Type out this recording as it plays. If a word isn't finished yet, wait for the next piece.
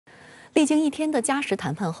历经1天的加时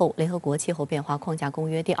谈判后，联合国气候变化框架公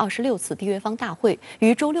约第26次缔约方大会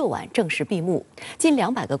于周六晚正式闭幕。近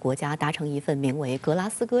200个国家达成一份名为《格拉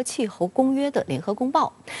斯哥气候公约》的联合公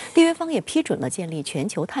报，缔约方也批准了建立全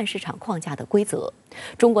球碳市场框架的规则。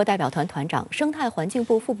中国代表团团长、生态环境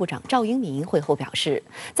部副部长赵英民会后表示，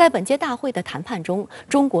在本届大会的谈判中，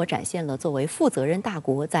中国展现了作为负责任大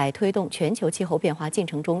国在推动全球气候变化进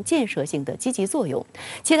程中建设性的积极作用，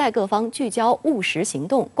期待各方聚焦务实行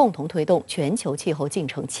动，共同推动全球气候进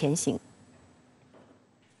程前行。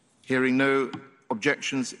Hearing no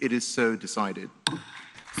objections, it is so decided.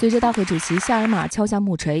 随着大会主席夏尔马敲下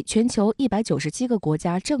木锤，全球197个国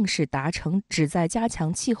家正式达成旨在加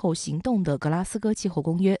强气候行动的格拉斯哥气候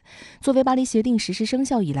公约。作为巴黎协定实施生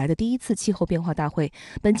效以来的第一次气候变化大会，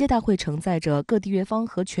本届大会承载着各缔约方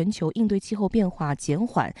和全球应对气候变化减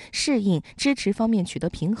缓、适应、支持方面取得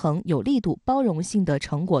平衡、有力度、包容性的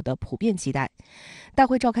成果的普遍期待。大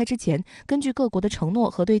会召开之前，根据各国的承诺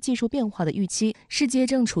和对技术变化的预期，世界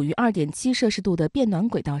正处于2.7摄氏度的变暖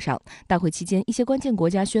轨道上。大会期间，一些关键国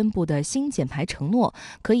家宣布的新减排承诺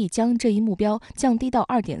可以将这一目标降低到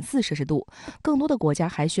2.4摄氏度。更多的国家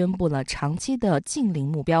还宣布了长期的净零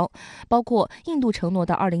目标，包括印度承诺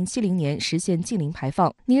到2070年实现净零排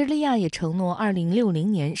放，尼日利亚也承诺2060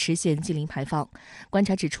年实现净零排放。观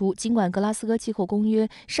察指出，尽管格拉斯哥气候公约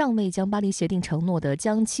尚未将巴黎协定承诺的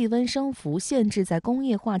将气温升幅限制在工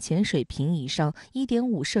业化前水平以上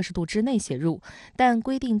 1.5 摄氏度之内写入，但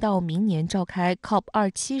规定到明年召开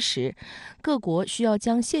COP27 时，各国需要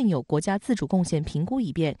将现有国家自主贡献评估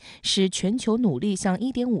一遍，使全球努力向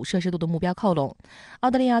 1.5 摄氏度的目标靠拢。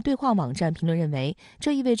澳大利亚对话网站评论认为，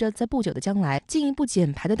这意味着在不久的将来，进一步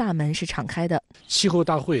减排的大门是敞开的。气候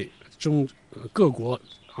大会中，各国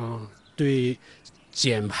对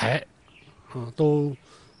减排都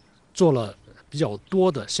做了比较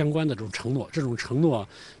多的相关的这种承诺，这种承诺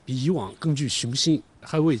比以往更具雄心，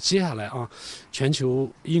还为接下来全球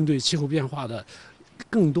应对气候变化的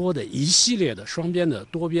更多的一系列的双边的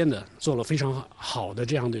多边的做了非常好的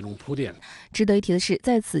这样的一种铺垫。值得一提的是，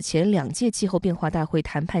在此前2届气候变化大会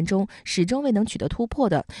谈判中始终未能取得突破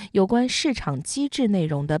的有关市场机制内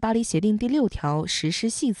容的巴黎协定第6条实施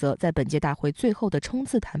细则，在本届大会最后的冲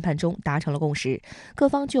刺谈判中达成了共识。各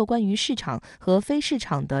方就关于市场和非市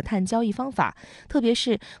场的碳交易方法，特别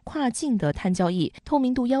是跨境的碳交易、透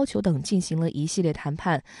明度要求等进行了一系列谈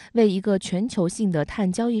判，为一个全球性的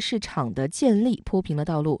碳交易市场的建立铺平了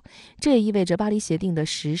道路。这也意味着巴黎协定的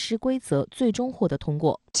实施规则最终获得通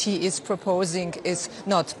过。He is proposing is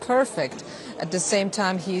not perfect. At the same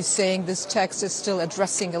time, he is saying this text is still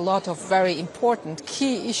addressing a lot of very important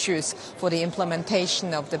key issues for the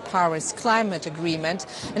implementation of the Paris Climate Agreement.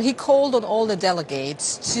 And he called on all the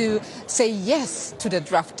delegates to say yes to the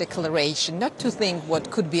draft declaration, not to think what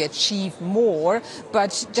could be achieved more,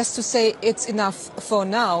 but just to say it's enough for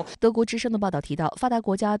now. 德国之声的报道提到，发达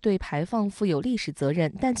国家对排放负有历史责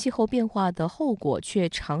任，但气候变化的后果却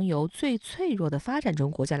常由最脆弱的发展中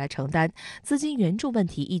国家来承担。资金援助问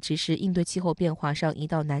题一直是应对气候变化上一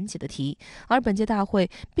道难解的题，而本届大会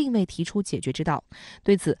并未提出解决之道。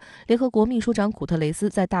对此，联合国秘书长古特雷斯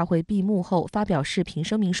在大会闭幕后发表视频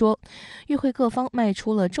声明说，与会各方迈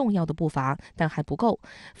出了重要的步伐，但还不够。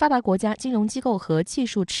发达国家、金融机构和技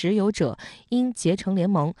术持有者应结成联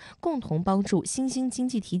盟，共同帮助新兴经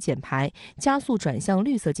济体减排，加速转向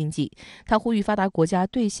绿色经济。他呼吁发达国家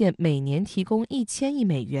兑现每年提供1000亿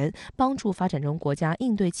美元，帮助发展中国家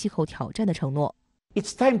应对气候挑战的承诺。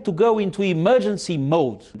It's time to go into emergency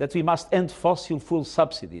mode, that we must end fossil fuel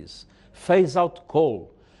subsidies, phase out coal,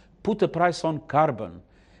 put a price on carbon,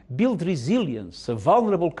 build resilience of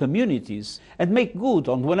vulnerable communities, and make good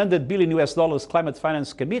on $100 billion climate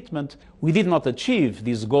finance commitment. We did not achieve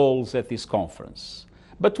these goals at this conference,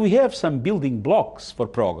 but we have some building blocks for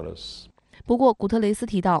progress. 不过，古特雷斯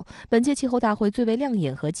提到，本届气候大会最为亮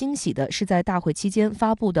眼和惊喜的是在大会期间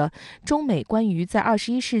发布的中美关于在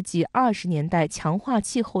21世纪20年代强化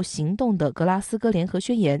气候行动的格拉斯哥联合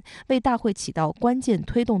宣言，为大会起到关键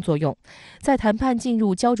推动作用。在谈判进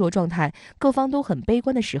入焦灼状态，各方都很悲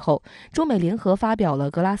观的时候，中美联合发表了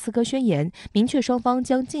格拉斯哥宣言，明确双方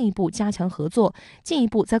将进一步加强合作，进一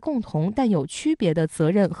步在共同但有区别的责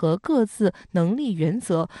任和各自能力原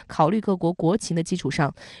则、考虑各国国情的基础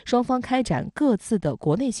上，双方开展各自的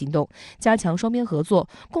国内行动，加强双边合作，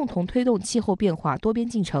共同推动气候变化多边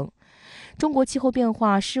进程。中国气候变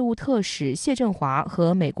化事务特使谢振华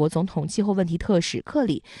和美国总统气候问题特使克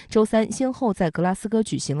里周三先后在格拉斯哥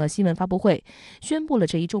举行了新闻发布会，宣布了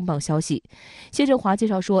这一重磅消息。谢振华介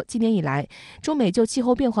绍说，今年以来，中美就气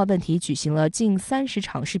候变化问题举行了近30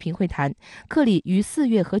场视频会谈。克里于4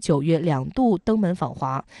月和9月2度登门访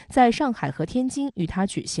华，在上海和天津与他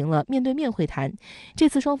举行了面对面会谈。这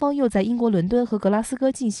次双方又在英国伦敦和格拉斯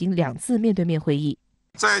哥进行2次面对面会议。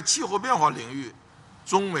在气候变化领域，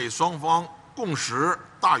中美双方共识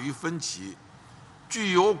大于分歧，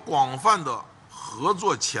具有广泛的合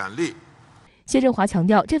作潜力。谢振华强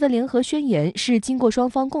调，这份联合宣言是经过双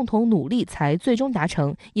方共同努力才最终达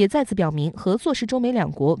成，也再次表明合作是中美两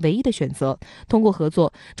国唯一的选择。通过合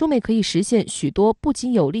作，中美可以实现许多不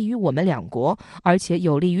仅有利于我们两国，而且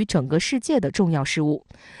有利于整个世界的重要事务。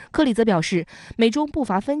克里则表示，美中不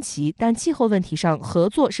乏分歧，但气候问题上合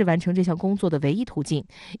作是完成这项工作的唯一途径。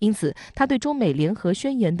因此，他对中美联合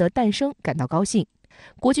宣言的诞生感到高兴。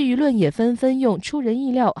国际舆论也纷纷用出人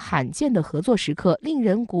意料、罕见的合作时刻、令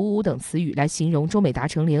人鼓舞等词语来形容中美达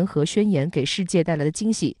成联合宣言给世界带来的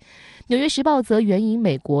惊喜。纽约时报则援引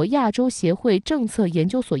美国亚洲协会政策研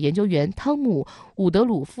究所研究员汤姆·伍德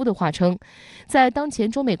鲁夫的话称，在当前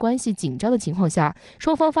中美关系紧张的情况下，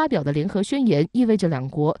双方发表的联合宣言意味着两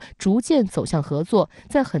国逐渐走向合作，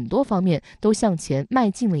在很多方面都向前迈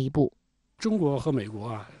进了一步。中国和美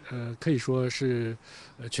国可以说是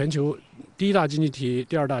全球第一大经济体、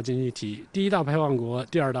第二大经济体，第一大排放国、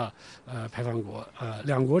第二大排放国。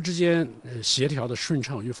两国之间协调的顺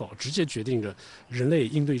畅与否，直接决定着人类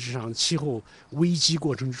应对这场气候危机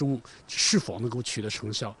过程中是否能够取得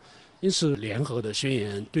成效。因此，联合的宣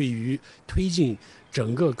言对于推进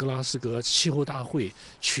整个格拉斯哥气候大会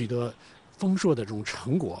取得丰硕的这种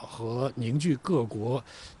成果和凝聚各国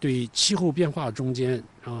对气候变化中间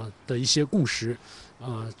的一些共识，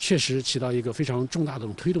确实起到一个非常重大的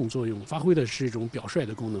推动作用，发挥的是一种表率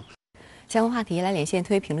的功能。相关话题来连线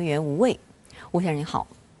推评论员吴卫。吴先生您好，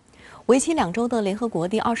为期2周的联合国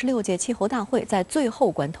第26届气候大会在最后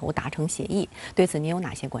关头达成协议，对此您有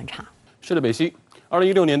哪些观察？是的，北西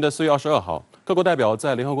，2016年的4月22号，各国代表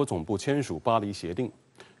在联合国总部签署巴黎协定。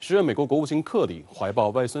时任美国国务卿克里怀抱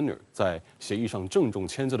外孙女在协议上郑重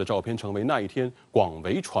签字的照片，成为那一天广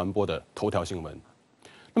为传播的头条新闻。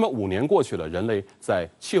那么5年过去了，人类在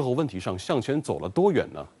气候问题上向前走了多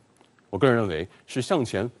远呢？我个人认为是向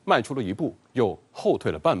前迈出了1步，又后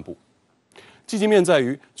退了半步。积极面在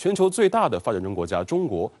于全球最大的发展中国家中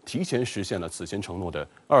国提前实现了此前承诺的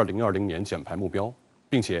2020年减排目标，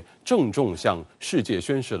并且郑重向世界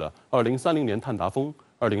宣示了2030年碳达峰、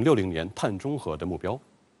2060年碳中和的目标。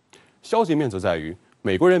消极面则在于，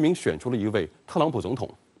美国人民选出了一位特朗普总统，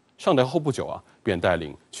上台后不久便带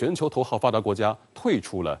领全球头号发达国家退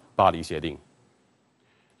出了巴黎协定。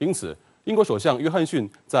因此，英国首相约翰逊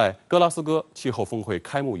在格拉斯哥气候峰会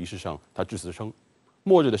开幕仪式上，他致辞称，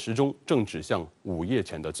末日的时钟正指向午夜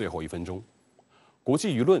前的最后1分钟。国际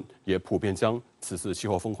舆论也普遍将此次气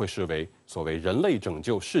候峰会视为所谓人类拯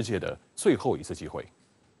救世界的最后一次机会。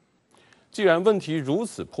既然问题如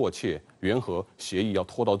此迫切，缘何协议要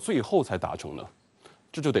拖到最后才达成呢？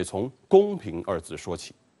这就得从公平2字说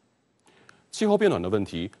起。气候变暖的问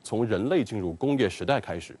题从人类进入工业时代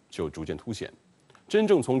开始就逐渐凸显。真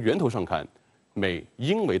正从源头上看，美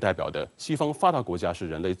英为代表的西方发达国家是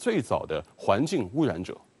人类最早的环境污染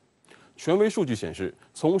者。权威数据显示，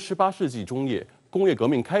从18世纪中叶工业革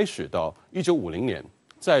命开始到1950年，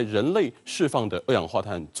在人类释放的二氧化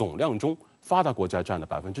碳总量中，发达国家占了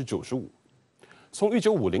95%。从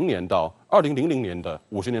1950年到2000年的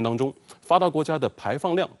50年当中，发达国家的排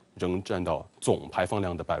放量仍占到总排放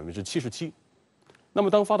量的77%。那么，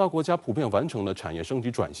当发达国家普遍完成了产业升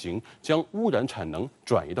级转型，将污染产能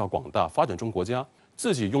转移到广大发展中国家，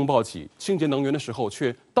自己拥抱起清洁能源的时候，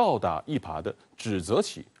却倒打一耙地指责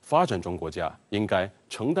起发展中国家应该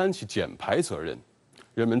承担起减排责任，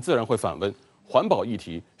人们自然会反问：环保议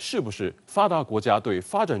题是不是发达国家对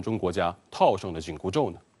发展中国家套上的紧箍咒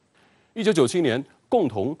呢？1997年，共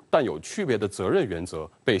同但有区别的责任原则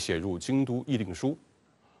被写入京都议定书，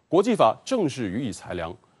国际法正式予以裁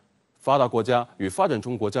量。发达国家与发展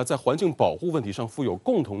中国家在环境保护问题上负有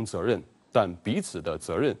共同责任，但彼此的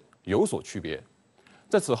责任有所区别。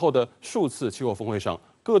在此后的数次气候峰会上，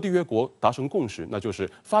各缔约国达成共识，那就是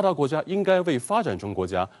发达国家应该为发展中国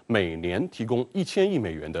家每年提供1000亿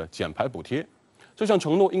美元的减排补贴。这项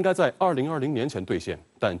承诺应该在2020年前兑现，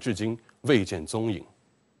但至今未见踪影。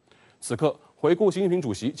此刻回顾习近平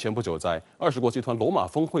主席前不久在20国集团罗马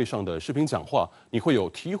峰会上的视频讲话，你会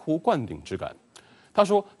有醍醐灌顶之感。他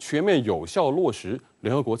说，全面有效落实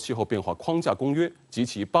联合国气候变化框架公约及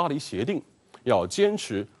其巴黎协定，要坚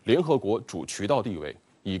持联合国主渠道地位，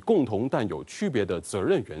以共同但有区别的责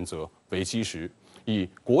任原则为基石，以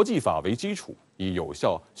国际法为基础，以有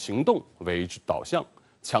效行动为导向，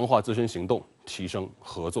强化自身行动，提升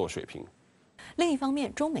合作水平。另一方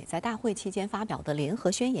面，中美在大会期间发表的联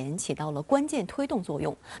合宣言起到了关键推动作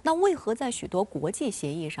用。那为何在许多国际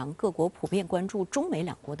协议上，各国普遍关注中美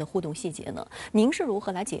两国的互动细节呢？您是如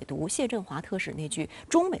何来解读谢振华特使那句“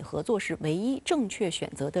中美合作是唯一正确选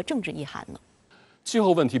择”的政治意涵呢？气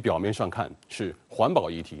候问题表面上看是环保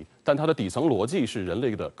议题，但它的底层逻辑是人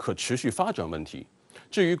类的可持续发展问题。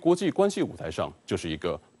至于国际关系舞台上，就是一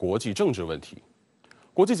个国际政治问题。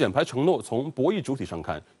国际减排承诺从博弈主体上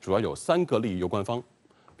看，主要有3个利益攸关方，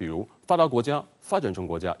比如发达国家、发展中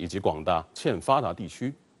国家以及广大欠发达地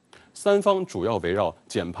区。3方主要围绕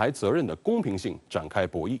减排责任的公平性展开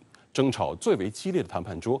博弈，争吵最为激烈的谈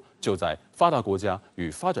判桌就在发达国家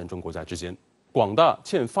与发展中国家之间。广大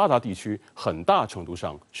欠发达地区很大程度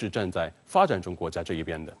上是站在发展中国家这一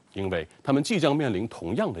边的，因为他们即将面临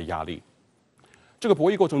同样的压力。这个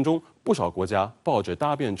博弈过程中，不少国家抱着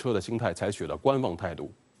搭便车的心态采取了观望态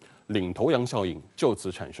度，领头羊效应就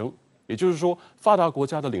此产生。也就是说，发达国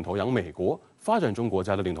家的领头羊美国，发展中国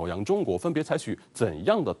家的领头羊中国分别采取怎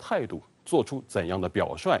样的态度，做出怎样的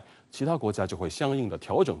表率，其他国家就会相应的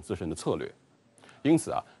调整自身的策略。因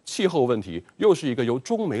此啊，气候问题又是一个由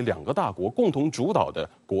中美2个大国共同主导的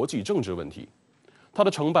国际政治问题。它的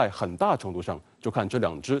成败很大程度上就看这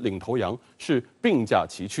2只领头羊是并驾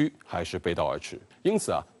齐驱还是背道而驰。因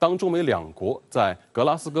此啊，当中美2国在格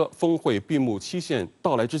拉斯哥峰会闭幕期限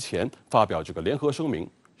到来之前发表这个联合声明，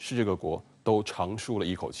世界各国都长舒了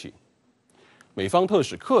一口气。美方特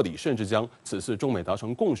使克里甚至将此次中美达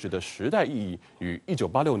成共识的时代意义与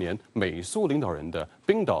1986年美苏领导人的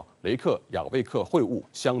冰岛雷克雅未克会晤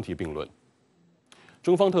相提并论。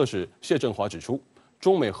中方特使谢振华指出，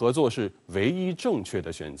中美合作是唯一正确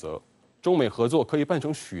的选择，中美合作可以办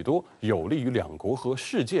成许多有利于2国和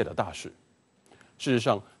世界的大事。事实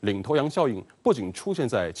上，领头羊效应不仅出现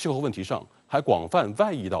在气候问题上，还广泛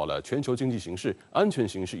外溢到了全球经济形势、安全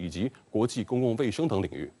形势以及国际公共卫生等领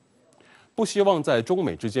域。不希望在中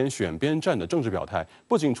美之间选边站的政治表态，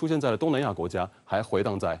不仅出现在了东南亚国家，还回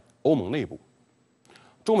荡在欧盟内部。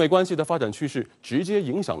中美关系的发展趋势直接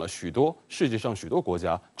影响了世界上许多国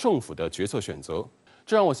家政府的决策选择。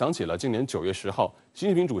这让我想起了今年9月10号，习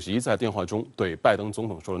近平主席在电话中对拜登总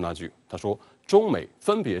统说的那句：“他说，中美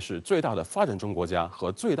分别是最大的发展中国家和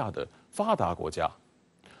最大的发达国家，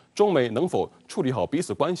中美能否处理好彼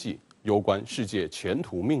此关系，攸关世界前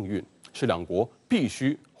途命运，是2国必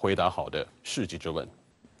须回答好的世纪之问。”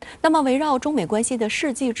那么，围绕中美关系的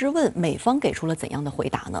世纪之问，美方给出了怎样的回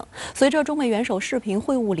答呢？随着中美元首视频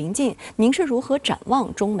会晤临近，您是如何展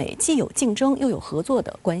望中美既有竞争又有合作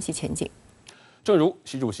的关系前景？正如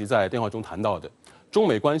习主席在电话中谈到的，中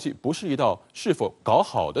美关系不是一道是否搞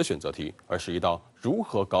好的选择题，而是一道如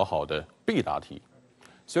何搞好的必答题。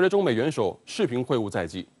随着中美元首视频会晤在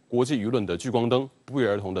即，国际舆论的聚光灯不约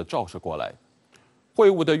而同地照射过来。会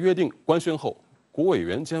晤的约定官宣后，国委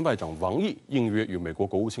员兼外长王毅应约与美国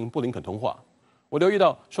国务卿布林肯通话。我留意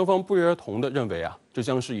到双方不约而同地认为这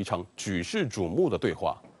将是一场举世瞩目的对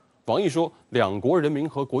话。王毅说，2国人民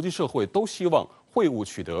和国际社会都希望会晤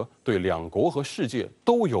取得对2国和世界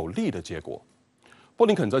都有利的结果。布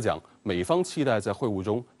林肯则讲，美方期待在会晤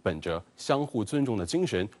中本着相互尊重的精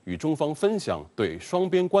神，与中方分享对双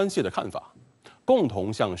边关系的看法，共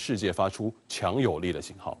同向世界发出强有力的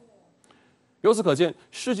信号。由此可见，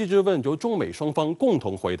世纪之问由中美双方共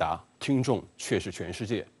同回答，听众却是全世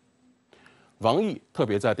界。王毅特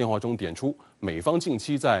别在电话中点出美方近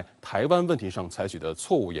期在台湾问题上采取的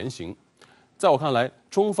错误言行。在我看来，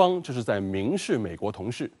中方这是在明示美国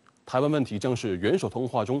同事，台湾问题将是元首通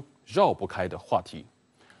话中绕不开的话题。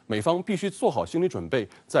美方必须做好心理准备，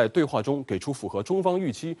在对话中给出符合中方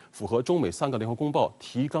预期、符合中美3个联合公报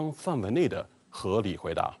提纲范围内的合理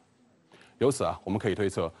回答。由此我们可以推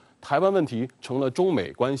测，台湾问题成了中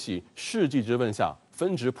美关系世纪之问下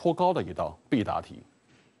分值颇高的一道必答题。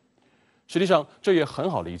实际上，这也很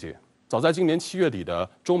好理解。早在今年7月底的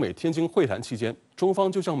中美天津会谈期间，中方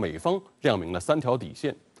就向美方亮明了3条底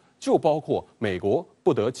线，就包括美国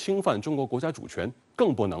不得侵犯中国国家主权，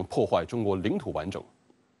更不能破坏中国领土完整。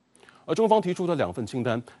而中方提出的2份清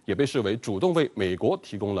单，也被视为主动为美国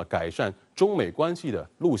提供了改善中美关系的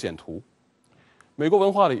路线图。美国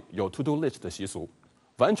文化里有 to do list 的习俗，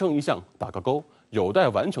完成一项打个勾，有待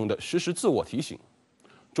完成的实时自我提醒。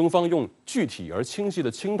中方用具体而清晰的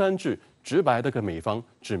清单制，直白地给美方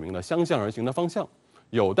指明了相向而行的方向，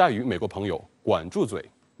有待于美国朋友管住嘴，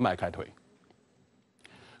迈开腿。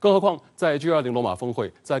更何况，在 G20 罗马峰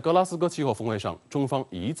会、在格拉斯哥气候峰会上，中方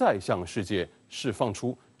一再向世界释放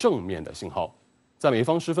出正面的信号。在美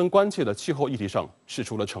方十分关切的气候议题上释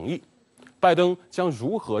出了诚意。拜登将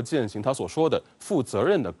如何践行他所说的负责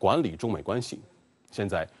任地管理中美关系？现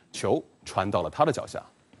在球传到了他的脚下。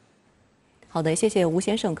好的，谢谢吴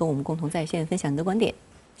先生跟我们共同在线分享您的观点，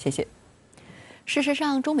谢谢。事实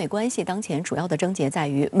上，中美关系当前主要的症结在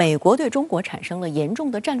于，美国对中国产生了严重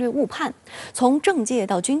的战略误判，从政界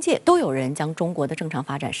到军界都有人将中国的正常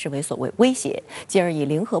发展视为所谓威胁，继而以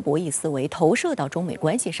零和博弈思维投射到中美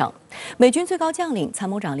关系上。美军最高将领、参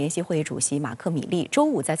谋长联席会议主席马克·米利周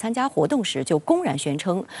五在参加活动时就公然宣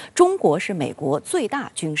称，中国是美国最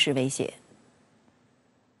大军事威胁。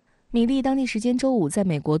米利当地时间周五在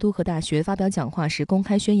美国杜克大学发表讲话时公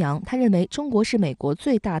开宣扬，他认为中国是美国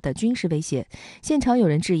最大的军事威胁。现场有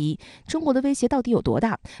人质疑中国的威胁到底有多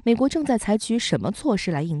大，美国正在采取什么措施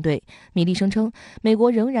来应对。米利声称，美国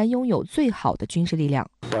仍然拥有最好的军事力量。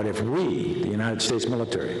But if we, the United States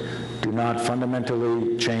military, do not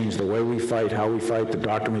fundamentally change the way we fight, how we fight, the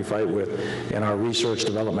doctrine we fight with, and our research,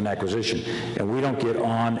 development, acquisition, and we don't get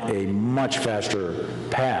on a much faster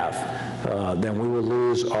path, then we will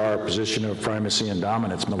lose our position of primacy and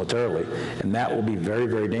dominance militarily, and that will be very,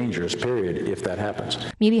 very dangerous, period, if that happens.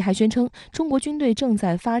 米利还宣称，中国军队正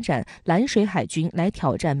在发展蓝水海军来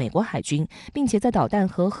挑战美国海军，并且在导弹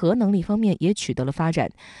和核能力方面也取得了发展。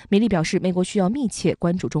米利表示，美国需要密切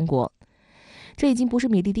关注中国。这已经不是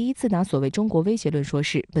米利第一次拿所谓中国威胁论说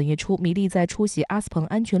事。本月初，米利在出席阿斯彭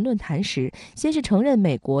安全论坛时，先是承认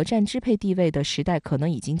美国占支配地位的时代可能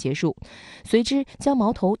已经结束，随之将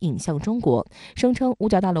矛头引向中国，声称五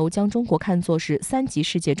角大楼将中国看作是三级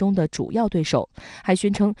世界中的主要对手，还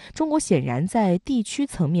宣称中国显然在地区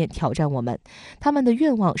层面挑战我们，他们的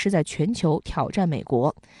愿望是在全球挑战美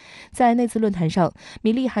国。在那次论坛上，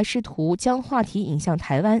米利还试图将话题引向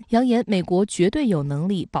台湾，扬言美国绝对有能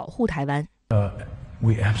力保护台湾。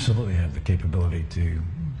We absolutely have the capability to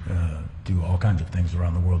do all kinds of things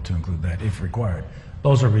around the world to include that if required.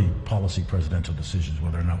 Those are really policy presidential decisions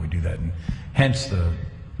whether or not we do that, and hence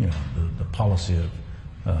the policy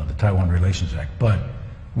of the Taiwan Relations Act. But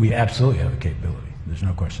we absolutely have the capability. There's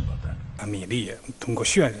no question about that. 米利通过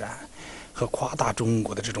渲染和夸大中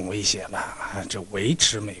国的这种威胁呢，这维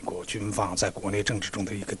持美国军方在国内政治中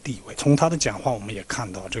的一个地位。从他的讲话，我们也看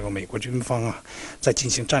到，这个美国军方啊，在进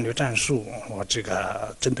行战略战术，这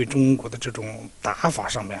个针对中国的这种打法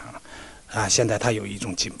上面啊，现在他有一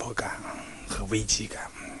种紧迫感和危机感。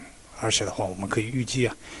而且的话，我们可以预计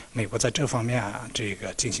啊，美国在这方面这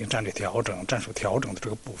个进行战略调整、战术调整的这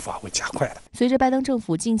个步伐会加快的。随着拜登政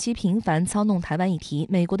府近期频繁操弄台湾议题，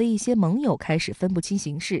美国的一些盟友开始分不清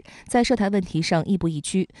形势，在涉台问题上亦步亦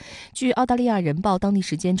趋。据澳大利亚人报当地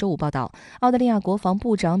时间周五报道，澳大利亚国防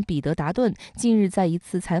部长彼得·达顿近日在一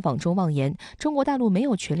次采访中妄言，中国大陆没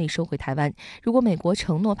有权利收回台湾。如果美国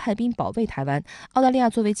承诺派兵保卫台湾，澳大利亚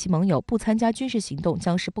作为其盟友不参加军事行动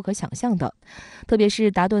将是不可想象的。特别是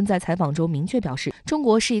达顿在采访中明确表示，中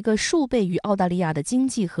国是一个数倍于澳大利亚的经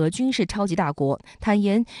济和军事超级大国，坦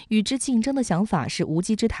言与之竞争的想法是无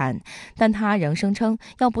稽之谈，但他仍声称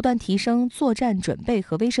要不断提升作战准备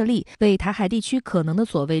和威慑力，为台海地区可能的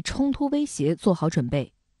所谓冲突威胁做好准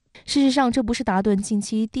备。事实上，这不是达顿近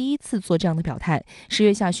期第一次做这样的表态。10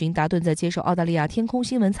月下旬，达顿在接受澳大利亚天空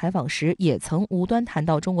新闻采访时，也曾无端谈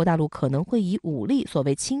到中国大陆可能会以武力所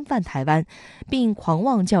谓侵犯台湾，并狂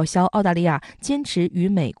妄叫嚣澳大利亚坚持与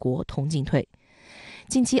美国同进退。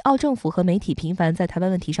近期，澳政府和媒体频繁在台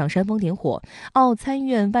湾问题上煽风点火。澳参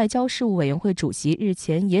院外交事务委员会主席日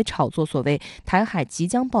前也炒作所谓台海即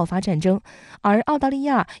将爆发战争，而澳大利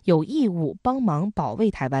亚有义务帮忙保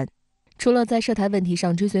卫台湾。除了在涉台问题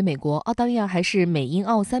上追随美国，澳大利亚还是美英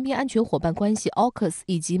澳三边安全伙伴关系 AUKUS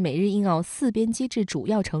以及美日印澳四边机制主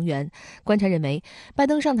要成员。观察认为，拜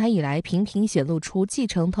登上台以来频频显露出继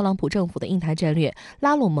承特朗普政府的印台战略，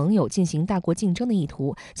拉拢盟友进行大国竞争的意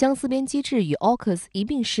图，将四边机制与 AUKUS 一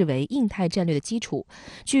并视为印太战略的基础。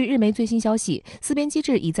据日媒最新消息，四边机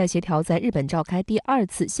制已在协调在日本召开第2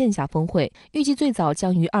次线下峰会，预计最早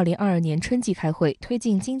将于2022年春季开会，推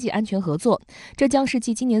进经济安全合作。这将是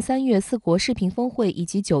继今年3月4国视频峰会以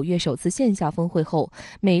及9月首次线下峰会后，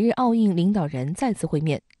美日澳印领导人再次会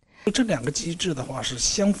面。这两个机制的话是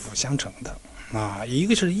相辅相成的一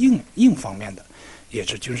个是硬方面的，也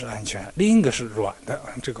是军事安全；另一个是软的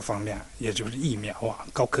这个方面，也就是疫苗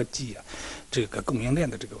高科技这个供应链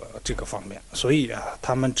的这个方面。所以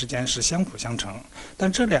他们之间是相辅相成。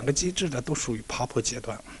但这两个机制呢，都属于爬坡阶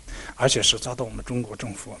段。而且是遭到我们中国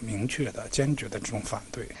政府明确的、坚决的这种反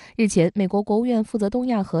对。日前，美国国务院负责东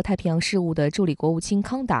亚和太平洋事务的助理国务卿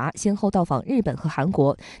康达先后到访日本和韩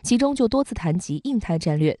国，其中就多次谈及印太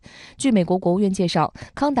战略。据美国国务院介绍，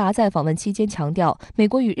康达在访问期间强调，美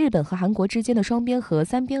国与日本和韩国之间的双边和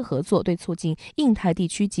三边合作对促进印太地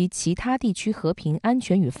区及其他地区和平、安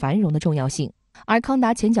全与繁荣的重要性。而康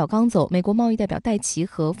达前脚刚走，美国贸易代表戴奇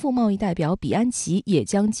和副贸易代表比安奇也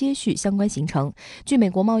将接续相关行程。据美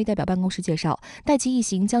国贸易代表办公室介绍，戴奇一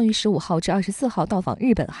行将于15号至24号到访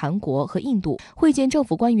日本、韩国和印度，会见政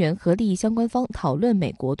府官员和利益相关方，讨论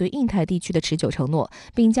美国对印太地区的持久承诺，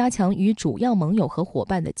并加强与主要盟友和伙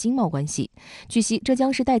伴的经贸关系。据悉，这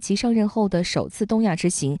将是戴奇上任后的首次东亚之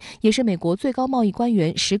行，也是美国最高贸易官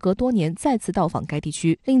员时隔多年再次到访该地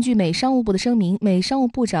区。另据美商务部的声明，美商务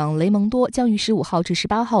部长雷蒙多将于15号至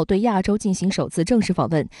18号对亚洲进行首次正式访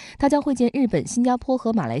问，他将会见日本、新加坡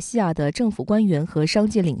和马来西亚的政府官员和商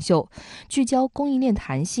界领袖，聚焦供应链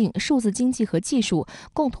弹性、数字经济和技术、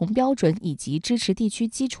共同标准以及支持地区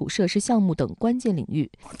基础设施项目等关键领域。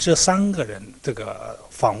这3个人这个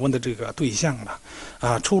访问的这个对象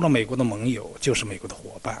呢，除了美国的盟友，就是美国的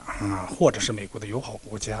伙伴或者是美国的友好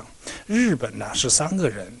国家。日本呢是3个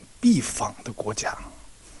人必访的国家。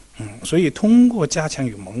所以通过加强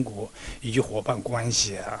与盟国以及伙伴关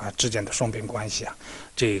系之间的双边关系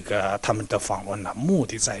这个他们的访问呢，目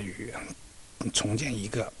的在于重建一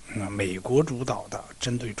个美国主导的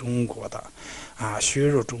针对中国的削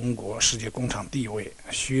弱中国世界工厂地位、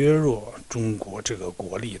削弱中国这个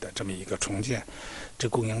国力的这么一个重建这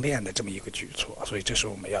供应链的这么一个举措。所以这是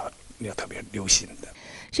我们要特别留心的。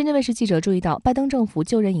深圳卫视记者注意到，拜登政府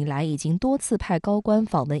就任以来已经多次派高官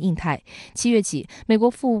访问印太。7月起，美国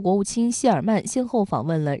副国务卿谢尔曼先后访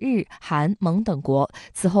问了日、韩、蒙等国。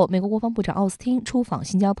此后，美国国防部长奥斯汀出访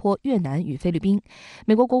新加坡、越南与菲律宾。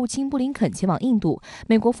美国国务卿布林肯前往印度。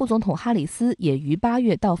美国副总统哈里斯也于8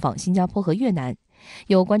月到访新加坡和越南。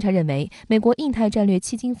有观察认为，美国印太战略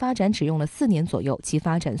迄今发展只用了4年左右，其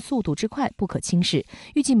发展速度之快不可轻视。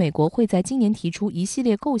预计美国会在今年提出一系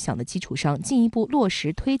列构想的基础上，进一步落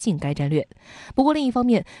实推进该战略。不过另一方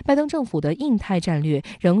面，拜登政府的印太战略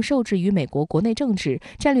仍受制于美国国内政治、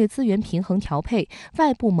战略资源平衡调配、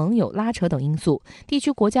外部盟友拉扯等因素，地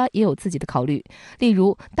区国家也有自己的考虑。例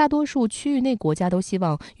如，大多数区域内国家都希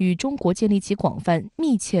望与中国建立起广泛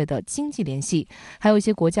密切的经济联系，还有一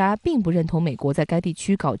些国家并不认同美国在该地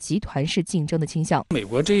区搞集团式竞争的倾向。美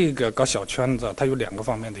国这个搞小圈子，它有2个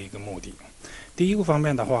方面的一个目的。第一个方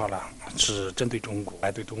面的话呢，是针对中国，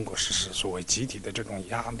来对中国实施所谓集体的这种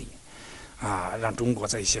压力，让中国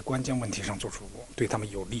在一些关键问题上做出对他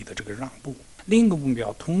们有利的这个让步。另一个目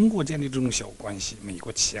标，通过建立这种小关系，美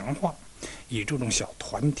国强化以这种小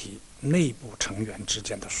团体内部成员之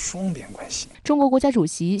间的双边关系。中国国家主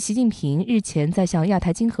席习近平日前在向亚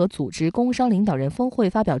太经合组织工商领导人峰会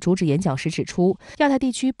发表主旨演讲时指出，亚太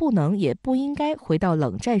地区不能也不应该回到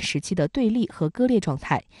冷战时期的对立和割裂状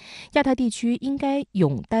态，亚太地区应该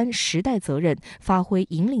勇担时代责任，发挥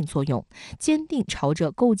引领作用，坚定朝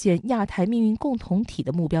着构建亚太命运共同体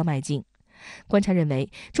的目标迈进。观察认为，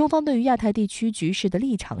中方对于亚太地区局势的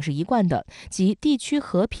立场是一贯的，即地区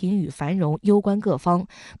和平与繁荣攸关各方，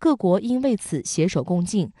各国应为此携手共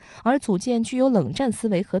进，而组建具有冷战思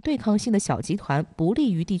维和对抗性的小集团，不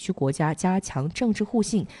利于地区国家加强政治互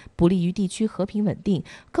信，不利于地区和平稳定，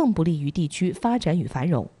更不利于地区发展与繁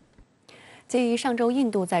荣。继上周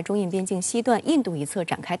印度在中印边境西段印度一侧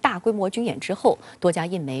展开大规模军演之后，多家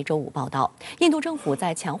印媒周五报道，印度政府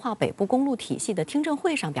在强化北部公路体系的听证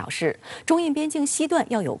会上表示，中印边境西段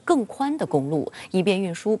要有更宽的公路，以便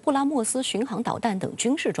运输布拉莫斯巡航导弹等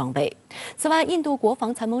军事装备。此外，印度国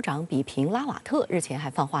防参谋长比平拉瓦特日前还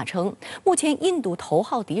放话称，目前印度头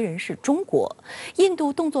号敌人是中国。印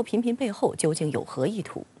度动作频频背后究竟有何意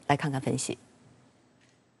图？来看看分析。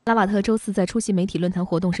拉瓦特周4在出席媒体论坛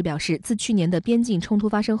活动时表示，自去年的边境冲突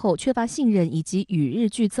发生后，缺乏信任以及与日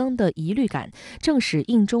俱增的疑虑感，正使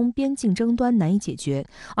印中边境争端难以解决。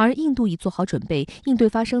而印度已做好准备，应对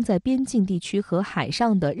发生在边境地区和海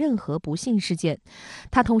上的任何不幸事件。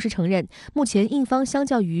他同时承认，目前印方相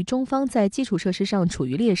较于中方在基础设施上处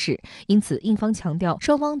于劣势，因此印方强调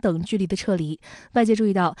双方等距离的撤离。外界注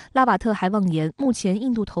意到，拉瓦特还妄言，目前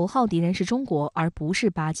印度头号敌人是中国，而不是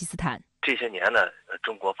巴基斯坦。这些年呢，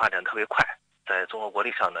中国发展特别快，在综合国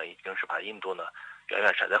力上呢，已经是把印度呢远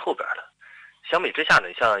远甩在后边了。相比之下呢，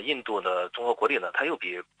像印度的综合国力呢，它又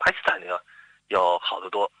比巴基斯坦要好得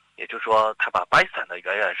多。也就是说，它把巴基斯坦呢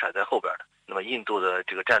远远甩在后边的。那么印度的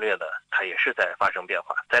这个战略呢，它也是在发生变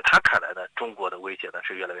化。在他看来呢，中国的威胁呢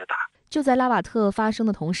是越来越大。就在拉瓦特发生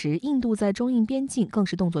的同时，印度在中印边境更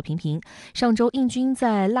是动作频频。上周，印军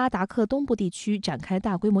在拉达克东部地区展开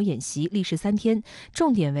大规模演习，历时3天，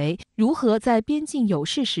重点为如何在边境有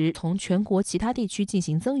事时从全国其他地区进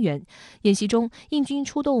行增援。演习中，印军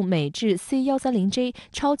出动美制 C-130J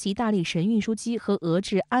超级大力神运输机和俄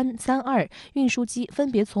制安32运输机，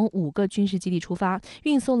分别从5个军事基地出发，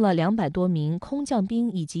运送了200多名空降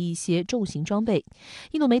兵以及一些重型装备。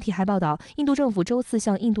印度媒体还报道，印度政府周4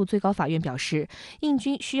向印度最高法院表示，印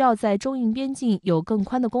军需要在中印边境有更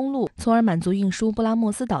宽的公路，从而满足运输布拉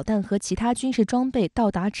莫斯导弹和其他军事装备到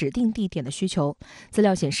达指定地点的需求。资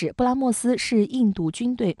料显示，布拉莫斯是印度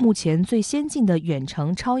军队目前最先进的远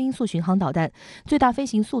程超音速巡航导弹，最大飞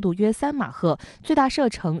行速度约3马赫，最大射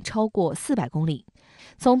程超过400公里。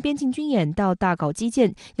从边境军演到大搞基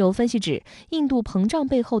建，有分析指，印度膨胀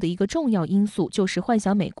背后的一个重要因素就是幻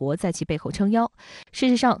想美国在其背后撑腰。事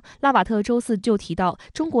实上，拉瓦特周4就提到，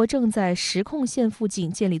中国正在实控线附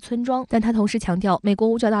近建立村庄，但他同时强调，美国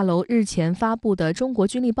五角大楼日前发布的中国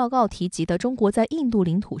军力报告提及的中国在印度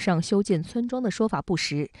领土上修建村庄的说法不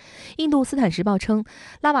实。印度斯坦时报称，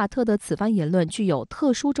拉瓦特的此番言论具有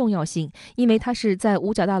特殊重要性，因为他是在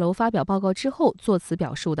五角大楼发表报告之后作此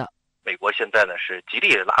表述的。美国现在呢是极力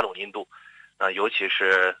拉拢印度，尤其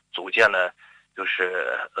是组建了就是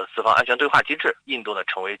四方安全对话机制，印度呢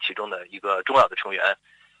成为其中的一个重要的成员。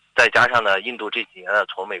再加上呢，印度这几年呢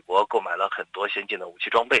从美国购买了很多先进的武器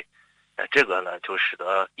装备，这个呢就使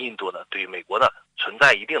得印度呢对美国呢存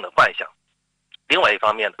在一定的幻想。另外一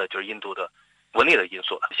方面呢，就是印度的国内的因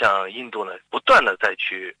素了，像印度呢不断的再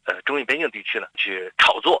去中印边境地区呢去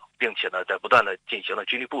炒作，并且呢在不断的进行了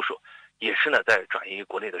军力部署。也是呢，在转移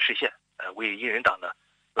国内的视线，为印人党呢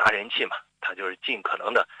拉人气嘛，他就是尽可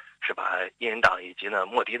能的是把印人党以及呢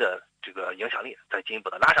莫迪的这个影响力再进一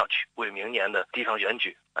步的拉上去，为明年的地方选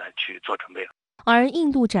举去做准备了。而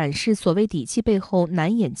印度展示所谓底气背后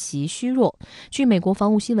难掩其虚弱。据美国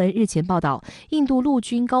防务新闻日前报道，印度陆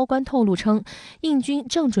军高官透露称，印军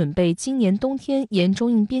正准备今年冬天沿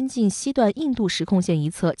中印边境西段印度实控线一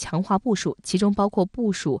侧强化部署，其中包括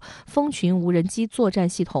部署蜂群无人机作战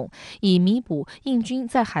系统，以弥补印军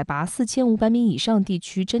在海拔4500米以上地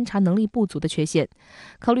区侦察能力不足的缺陷。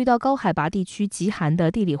考虑到高海拔地区极寒的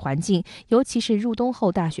地理环境，尤其是入冬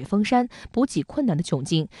后大雪封山、补给困难的窘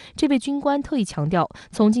境，这位军官特意强调，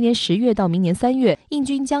从今年10月到明年3月，印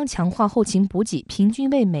军将强化后勤补给，平均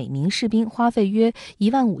为每名士兵花费约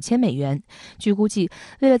15000美元。据估计，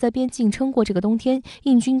为了在边境撑过这个冬天，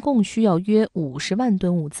印军共需要约50万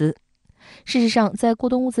吨物资。事实上，在过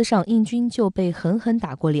冬物资上，印军就被狠狠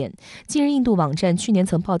打过脸。近日，印度网站去年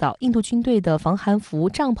曾报道，印度军队的防寒服、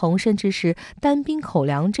帐篷，甚至是单兵口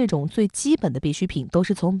粮这种最基本的必需品，都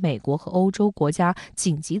是从美国和欧洲国家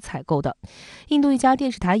紧急采购的。印度一家电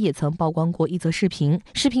视台也曾曝光过一则视频，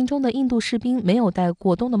视频中的印度士兵没有戴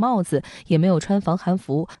过冬的帽子，也没有穿防寒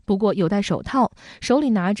服，不过有戴手套，手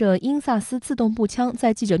里拿着英萨斯自动步枪，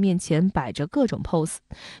在记者面前摆着各种 pose。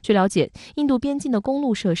据了解，印度边境的公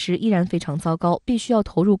路设施依然非常糟糕，必须要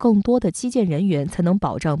投入更多的基建人员，才能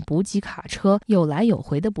保障补给卡车有来有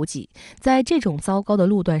回的补给。在这种糟糕的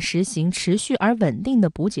路段实行持续而稳定的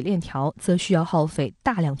补给链条，则需要耗费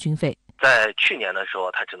大量军费。在去年的时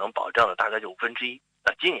候，它只能保障了大概就1/5。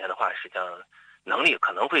那今年的话，实际上能力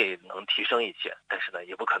可能会能提升一些，但是呢，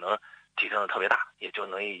也不可能提升的特别大，也就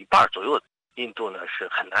能1半左右。印度呢是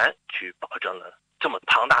很难去保证了这么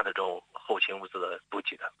庞大的这种后勤物资的补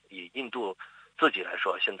给的。以印度自己来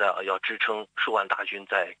说，现在要支撑数万大军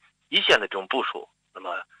在一线的这种部署，那么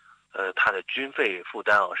它的军费负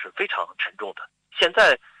担是非常沉重的。现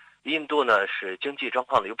在印度呢是经济状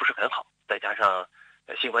况呢又不是很好，再加上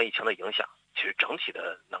新冠疫情的影响，其实整体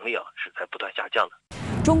的能力是在不断下降的。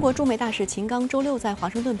中国驻美大使秦刚周6在华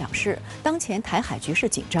盛顿表示，当前台海局势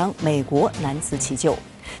紧张，美国难辞其咎。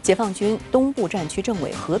解放军东部战区政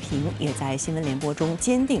委和平也在新闻联播中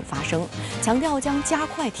坚定发声，强调将加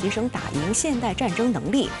快提升打赢现代战争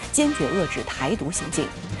能力，坚决遏制台独行径。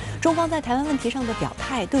中方在台湾问题上的表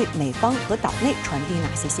态，对美方和岛内传递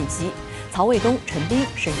哪些信息？曹卫东、陈斌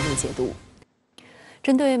深入解读。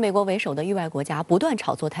针对美国为首的域外国家不断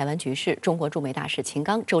炒作台湾局势，中国驻美大使秦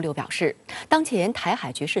刚周6表示，当前台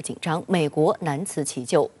海局势紧张，美国难辞其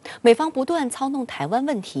咎。美方不断操弄台湾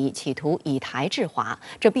问题，企图以台制华，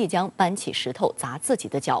这必将搬起石头砸自己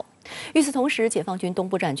的脚。与此同时，解放军东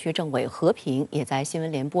部战区政委和平也在新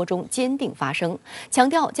闻联播中坚定发声，强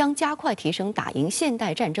调将加快提升打赢现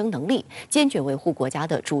代战争能力，坚决维护国家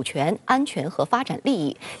的主权、安全和发展利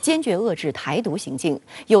益，坚决遏制台独行径，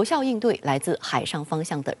有效应对来自海上方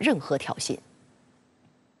向的任何挑衅。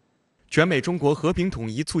全美中国和平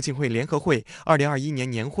统一促进会联合会2021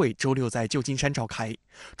年年会周6在旧金山召开。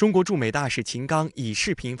中国驻美大使秦刚以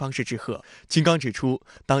视频方式致贺。秦刚指出，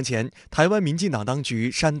当前台湾民进党当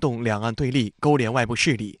局煽动两岸对立，勾连外部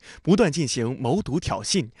势力，不断进行谋独挑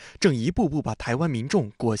衅，正一步步把台湾民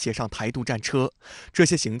众裹挟上台独战车。这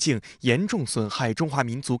些行径严重损害中华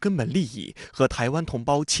民族根本利益和台湾同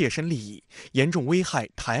胞切身利益，严重危害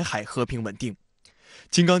台海和平稳定。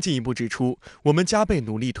秦刚进一步指出，我们加倍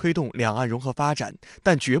努力推动两岸融合发展，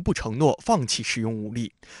但绝不承诺放弃使用武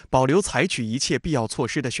力，保留采取一切必要措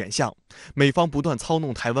施的选项。美方不断操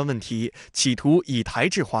弄台湾问题，企图以台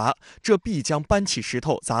制华，这必将搬起石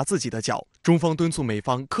头砸自己的脚。中方敦促美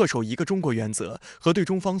方恪守一个中国原则和对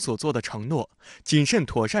中方所做的承诺，谨慎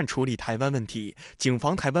妥善处理台湾问题，谨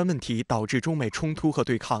防台湾问题导致中美冲突和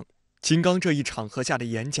对抗。秦刚这一场合下的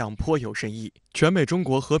演讲颇有深意。全美中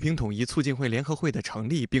国和平统一促进会联合会的成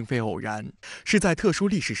立并非偶然，是在特殊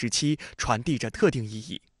历史时期传递着特定意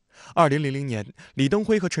义。2000年，李登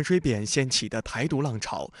辉和陈水扁掀起的台独浪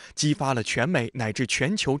潮，激发了全美乃至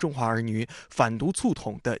全球中华儿女反独促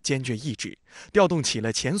统的坚决意志，调动起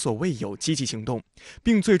了前所未有积极行动，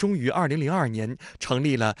并最终于2002年成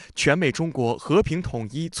立了全美中国和平统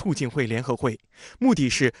一促进会联合会，目的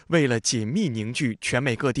是为了紧密凝聚全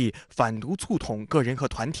美各地反独促统个人和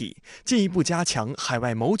团体，进一步加强海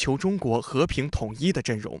外谋求中国和平统一的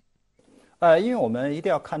阵容。因为我们一定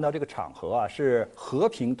要看到这个场合啊，是和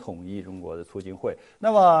平统一中国的促进会。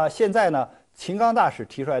那么现在呢，秦刚大使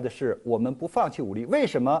提出来的是我们不放弃武力。为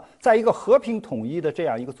什么在一个和平统一的这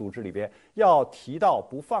样一个组织里边要提到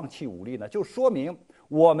不放弃武力呢？就说明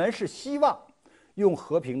我们是希望用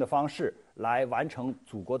和平的方式来完成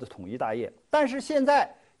祖国的统一大业。但是现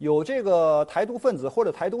在有这个台独分子或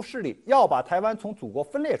者台独势力要把台湾从祖国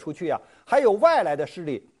分裂出去啊，还有外来的势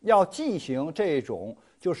力要进行这种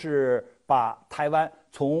就是把台湾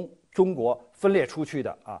从中国分裂出去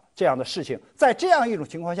的这样的事情。在这样一种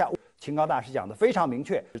情况下，秦刚大使讲得非常明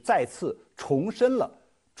确，再次重申了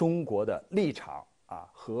中国的立场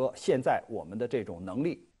和现在我们的这种能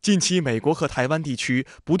力。近期美国和台湾地区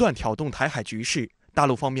不断挑动台海局势，大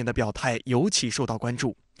陆方面的表态尤其受到关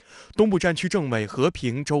注。东部战区政委和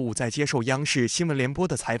平周五在接受央视新闻联播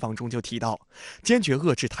的采访中就提到，坚决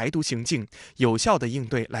遏制台独行径，有效地应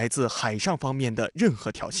对来自海上方面的任何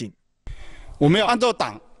挑衅。我们要按照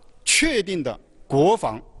党确定的国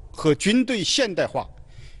防和军队现代化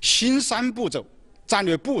新3步骤战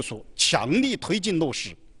略部署，强力推进落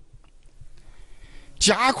实，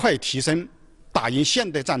加快提升打赢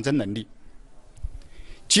现代战争能力，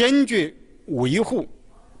坚决维护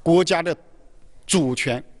国家的主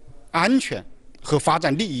权、安全和发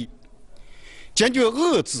展利益，坚决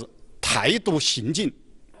遏制台独行径，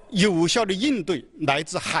有效地应对来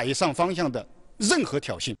自海上方向的任何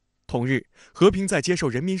挑衅。同日，和平在接受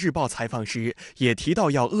人民日报采访时也提到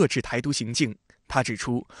要遏制台独行径。他指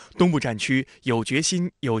出，东部战区有决心、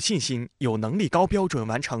有信心、有能力高标准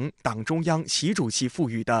完成党中央、习主席赋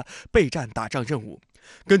予的备战打仗任务。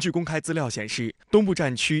根据公开资料显示，东部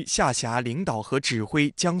战区下辖领导和指挥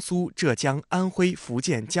江苏、浙江、安徽、福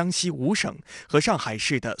建、江西5省和上海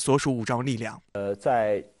市的所属武装力量。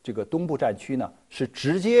在这个东部战区呢，是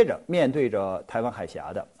直接着面对着台湾海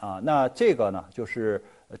峡的那这个呢，就是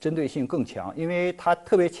针对性更强，因为他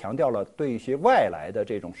特别强调了对一些外来的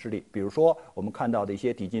这种势力，比如说我们看到的一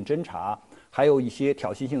些抵近侦察，还有一些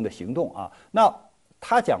挑衅性的行动那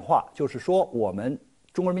他讲话就是说，我们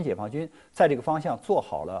中国人民解放军在这个方向做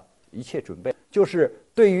好了一切准备，就是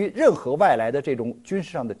对于任何外来的这种军事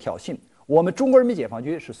上的挑衅，我们中国人民解放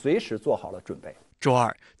军是随时做好了准备。周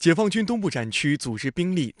二，解放军东部战区组织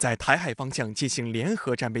兵力在台海方向进行联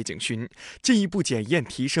合战备警巡，进一步检验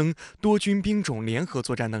提升多军兵种联合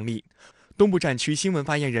作战能力。东部战区新闻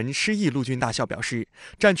发言人施毅陆军大校表示，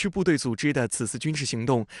战区部队组织的此次军事行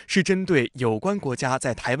动是针对有关国家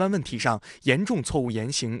在台湾问题上严重错误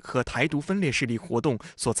言行和台独分裂势力活动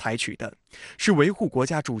所采取的，是维护国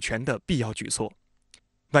家主权的必要举措。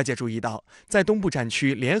外界注意到，在东部战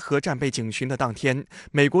区联合战备警巡的当天，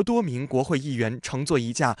美国多名国会议员乘坐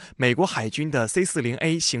一架美国海军的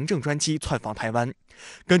C-40A 行政专机窜访台湾。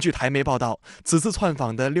根据台媒报道，此次窜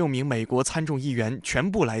访的6名美国参众议员全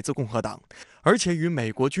部来自共和党，而且与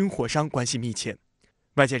美国军火商关系密切。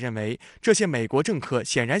外界认为，这些美国政客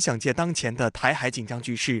显然想借当前的台海紧张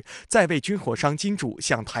局势，再为军火商金主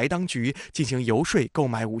向台当局进行游说购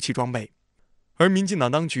买武器装备。而民进党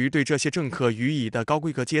当局对这些政客予以的高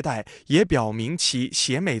规格接待，也表明其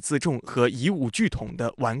挟美自重和以武拒统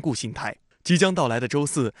的顽固心态。即将到来的周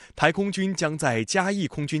4，台空军将在嘉义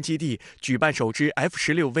空军基地举办首支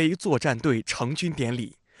F-16V 作战队成军典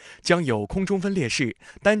礼，将有空中分列式、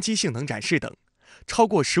单机性能展示等，超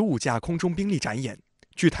过15架空中兵力展演。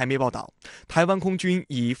据台媒报道，台湾空军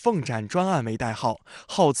以凤展专案为代号，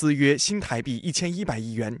耗资约新台币1100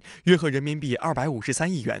亿元，约合人民币253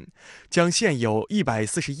亿元，将现有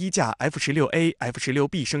141架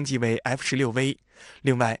F-16A、F-16B 升级为 F-16V。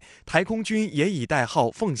另外，台空军也以代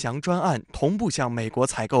号凤翔专案，同步向美国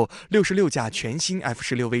采购66架全新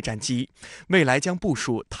F-16V 战机，未来将部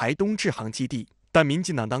署台东制航基地。但民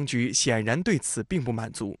进党当局显然对此并不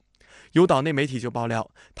满足。有岛内媒体就爆料，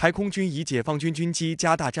台空军以解放军军机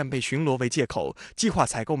加大战备巡逻为借口，计划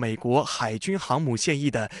采购美国海军航母现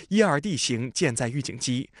役的12D 型舰载预警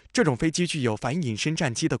机。这种飞机具有反隐身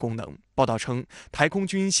战机的功能。报道称，台空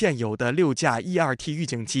军现有的6架 12T 预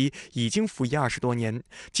警机已经服役20多年，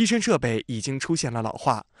机身设备已经出现了老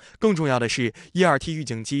化。更重要的是， 12T 预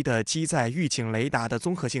警机的机载预警雷达的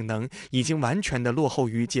综合性能已经完全的落后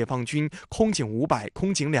于解放军空警500、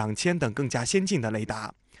空警2000等更加先进的雷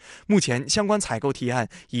达。目前相关采购提案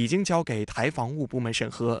已经交给台防务部门审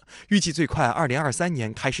核，预计最快2023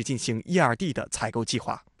年开始进行 12D 的采购计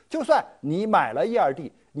划。就算你买了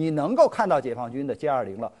 12D， 你能够看到解放军的歼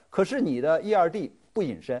20了，可是你的 12D 不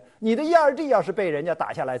隐身，你的 12D 要是被人家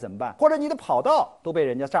打下来怎么办？或者你的跑道都被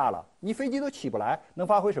人家炸了，你飞机都起不来，能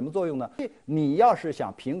发挥什么作用呢？你要是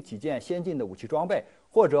想凭几件先进的武器装备，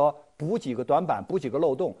或者补几个短板、补几个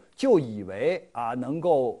漏洞，就以为能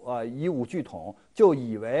够以武拒统，就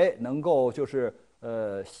以为能够就是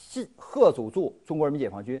吓阻住中国人民解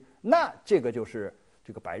放军，那这个就是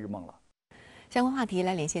这个白日梦了。相关话题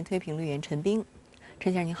来连线推评论员陈斌。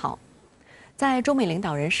陈先生您好，在中美领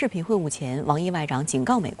导人视频会晤前，王毅外长警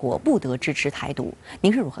告美国不得支持台独，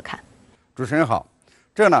您是如何看？主持人好，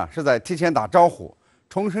这呢是在提前打招呼，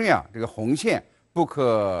重申这个红线不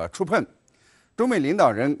可触碰。中美领导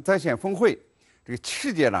人在线峰会，这个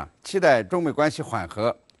世界呢期待中美关系缓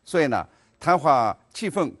和，所以呢谈话气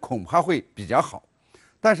氛恐怕会比较好。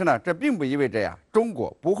但是呢，这并不意味着中国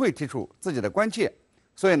不会提出自己的关切。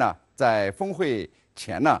所以呢，在峰会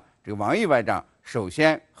前呢，这个王毅外长首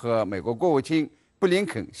先和美国国务卿布林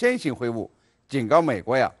肯先行会晤，警告美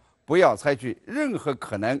国不要采取任何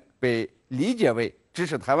可能被理解为支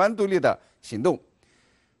持台湾独立的行动。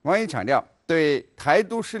王毅强调，对台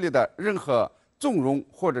独势力的任何纵容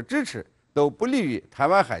或者支持都不利于台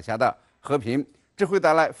湾海峡的和平，只会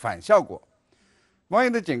带来反效果。王毅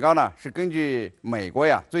的警告呢，是根据美国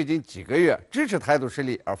最近几个月支持台独势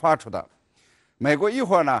力而发出的。美国一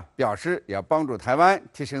会儿呢表示要帮助台湾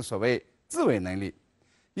提升所谓自卫能力，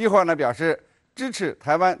一会儿呢表示支持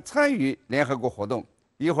台湾参与联合国活动，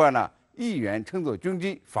一会儿呢议员乘坐军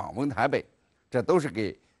机访问台北，这都是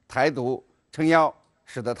给台独撑腰，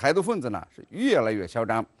使得台独分子呢是越来越嚣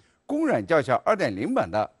张，公然叫嚣2.0版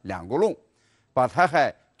的两国论，把台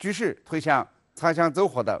海局势推向擦枪走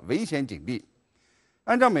火的危险境地。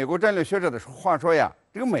按照美国战略学者的话说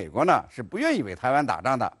这个美国呢是不愿意为台湾打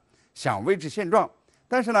仗的，想维持现状，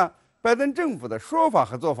但是呢，拜登政府的说法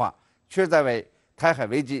和做法却在为台海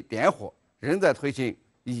危机点火，仍在推行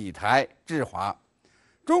以台制华。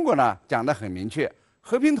中国呢讲得很明确，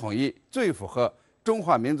和平统一最符合中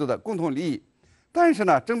华民族的共同利益，但是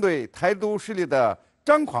呢，针对台独势力的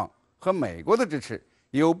张狂和美国的支持，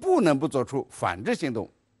又不能不做出反制行动。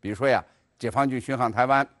比如说解放军巡航台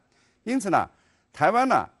湾，因此呢，台湾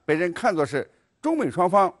呢被人看作是中美双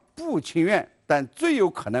方不情愿但最有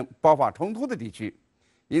可能爆发冲突的地区。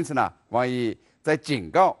因此呢，王毅在警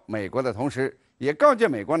告美国的同时，也告诫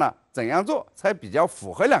美国呢怎样做才比较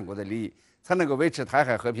符合两国的利益，才能够维持台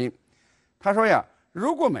海和平。他说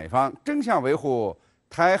如果美方真想维护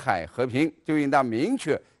台海和平，就应当明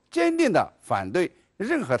确坚定地反对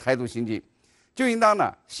任何台独行径，就应当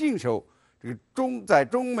呢信守这个在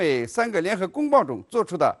中美3个联合公报中做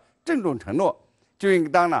出的郑重承诺，就应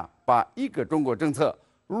当呢把一个中国政策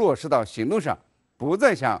落实到行动上，不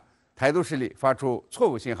再向台独势力发出错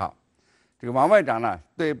误信号。这个王外长呢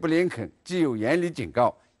对布林肯既有严厉警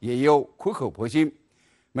告，也有苦口婆心。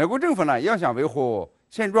美国政府呢要想维护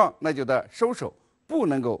现状，那就得收手，不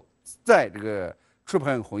能够再这个触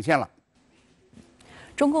碰红线了。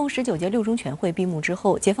中共19届六中全会闭幕之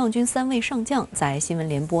后，解放军3位上将在新闻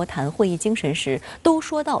联播谈会议精神时，都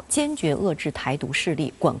说到坚决遏制台独势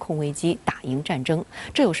力，管控危机，打赢战争。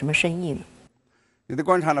这有什么深意呢？你的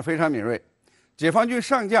观察呢非常敏锐。解放军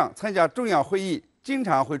上将参加重要会议，经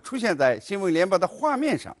常会出现在新闻联播的画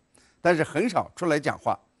面上，但是很少出来讲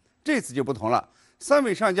话。这次就不同了，3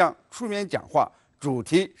位上将出面讲话，主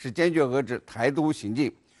题是坚决遏制台独行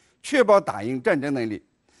径，确保打赢战争能力。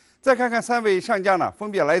再看看3位上将呢，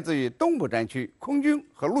分别来自于东部战区空军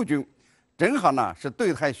和陆军，正好呢是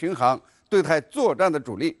对台巡航、对台作战的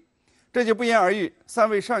主力。这就不言而喻，3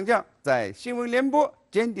位上将在新闻联播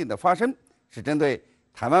坚定的发声，是针对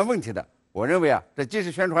台湾问题的我认为啊，这既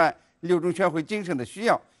是宣传六中全会精神的需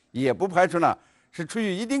要，也不排除呢是出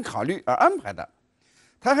于一定考虑而安排的。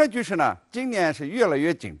台海局势呢，今年是越来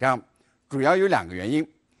越紧张，主要有2个原因：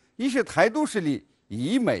一是台独势力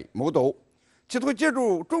以美谋独，企图借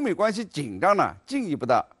助中美关系紧张呢，进一步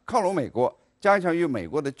的靠拢美国，加强与美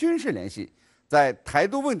国的军事联系，在台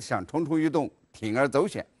独问题上蠢蠢欲动，铤而走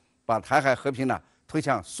险，把台海和平呢推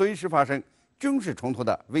向随时发生军事冲突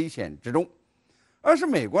的危险之中；二是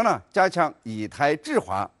美国呢加强以台制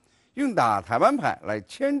华，用打台湾牌来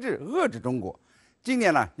牵制遏制中国。今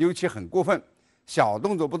年呢尤其很过分，小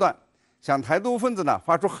动作不断，向台独分子呢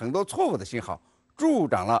发出很多错误的信号，助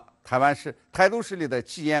长了台独势力的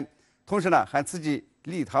气焰，同时呢还刺激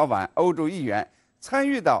立陶宛、欧洲议员参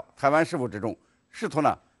与到台湾事务之中，试图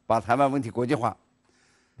呢把台湾问题国际化。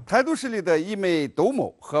台独势力的以美斗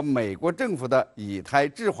谋和美国政府的以台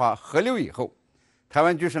制华合流以后，台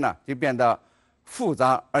湾局势呢就变得复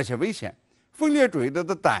杂而且危险，分裂主义者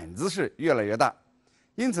的胆子是越来越大。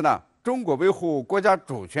因此呢，中国维护国家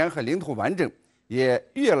主权和领土完整也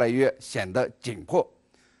越来越显得紧迫。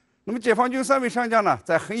那么解放军3位上将呢，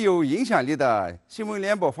在很有影响力的新闻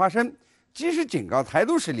联播发声，既是警告台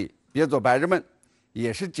独势力别做白日梦，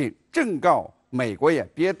也是正告美国也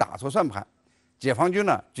别打错算盘。解放军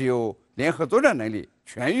呢具有联合作战能力、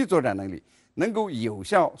全域作战能力，能够有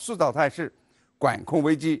效塑造态势，管控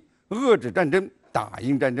危机，遏制战争，打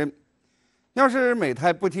赢战争。要是美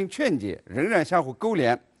台不听劝解，仍然相互勾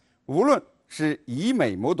连，无论是以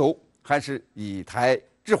美谋独还是以台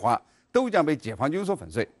制华，都将被解放军所粉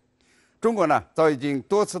碎。中国呢早已经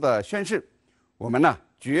多次的宣示，我们呢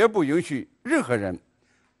绝不允许任何人、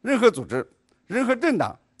任何组织、任何政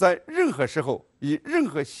党在任何时候以任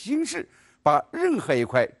何形式把任何一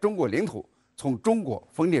块中国领土从中国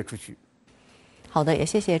分裂出去。好的，也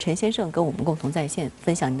谢谢陈先生跟我们共同在线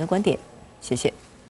分享您的观点，谢谢。